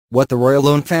What the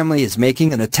royal family is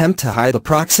making an attempt to hide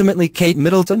approximately Kate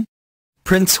Middleton?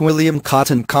 Prince William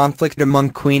caught in conflict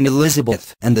among Queen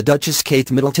Elizabeth and the Duchess. Kate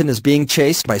Middleton is being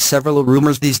chased by several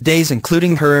rumors these days,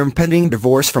 including her impending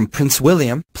divorce from Prince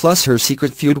William, plus her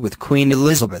secret feud with Queen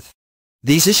Elizabeth.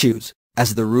 These issues,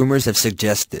 as the rumors have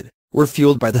suggested, were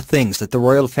fueled by the things that the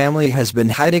royal family has been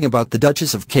hiding about the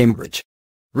Duchess of Cambridge.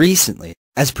 Recently,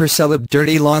 as per celeb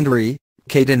Dirty Laundry,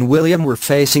 Kate and William were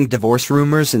facing divorce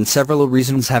rumors and several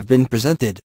reasons have been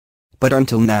presented. But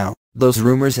until now, those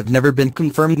rumors have never been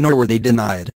confirmed nor were they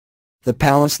denied. The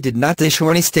palace did not issue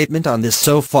any statement on this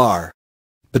so far.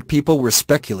 But people were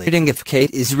speculating if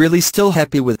Kate is really still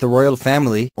happy with the royal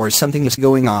family or something is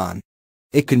going on.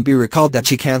 It can be recalled that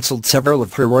she cancelled several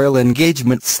of her royal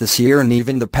engagements this year and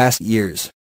even the past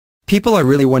years. People are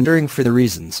really wondering for the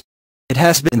reasons. It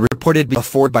has been reported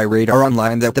before by Radar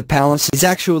Online that the palace is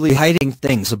actually hiding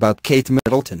things about Kate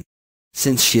Middleton.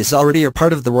 Since she is already a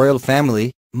part of the royal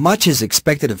family, much is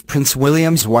expected of Prince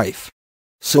William's wife.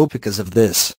 So because of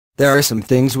this, there are some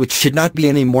things which should not be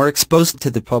any more exposed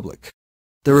to the public.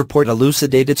 The report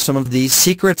elucidated some of these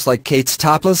secrets, like Kate's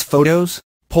topless photos,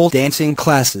 pole dancing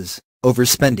classes,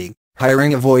 overspending,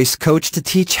 hiring a voice coach to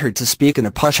teach her to speak in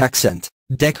a posh accent,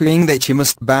 decreeing that she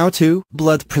must bow to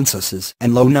blood princesses,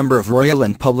 and low number of royal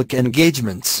and public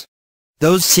engagements.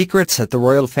 Those secrets that the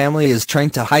royal family is trying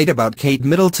to hide about Kate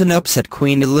Middleton upset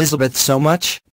Queen Elizabeth so much